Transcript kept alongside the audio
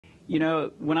You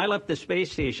know, when I left the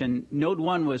space station, Node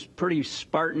 1 was pretty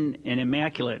Spartan and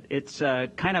immaculate. It's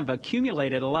kind of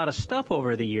accumulated a lot of stuff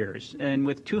over the years. And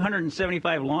with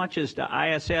 275 launches to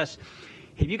ISS,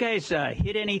 have you guys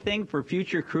hit anything for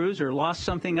future crews or lost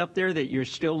something up there that you're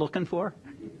still looking for?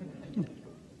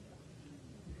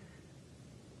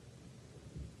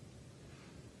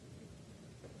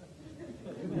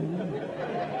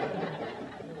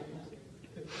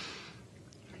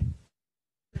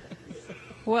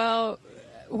 Well,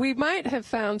 we might have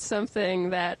found something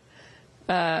that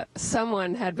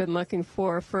someone had been looking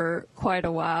for quite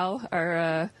a while.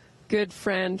 Our good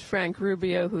friend Frank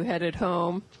Rubio, who headed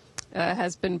home,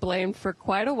 has been blamed for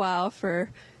quite a while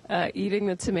for eating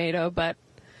the tomato, but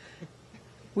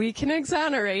we can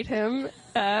exonerate him.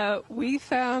 We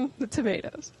found the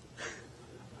tomatoes.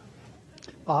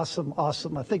 Awesome,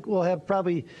 awesome. I think we'll have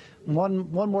probably one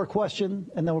more question,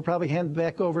 and then we'll probably hand it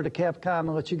back over to Capcom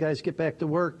and let you guys get back to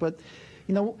work. But,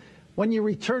 you know, when you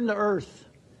return to Earth,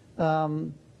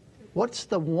 what's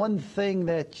the one thing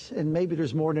that, and maybe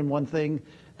there's more than one thing,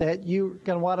 that you're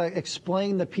going to want to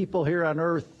explain to people here on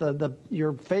Earth,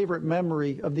 your favorite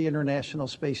memory of the International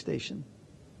Space Station?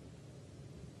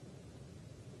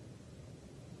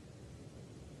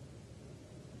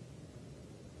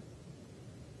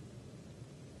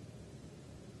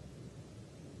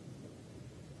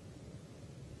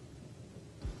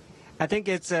 I think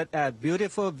it's a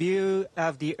beautiful view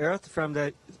of the Earth from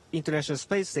the International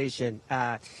Space Station,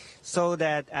 so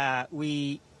that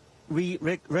we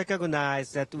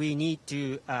recognize that we need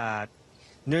to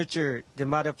nurture the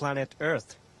mother planet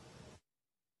Earth.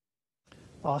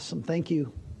 Awesome, thank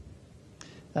you.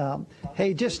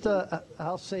 Hey, just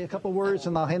I'll say a couple words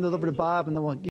and I'll hand it over to Bob, and then we'll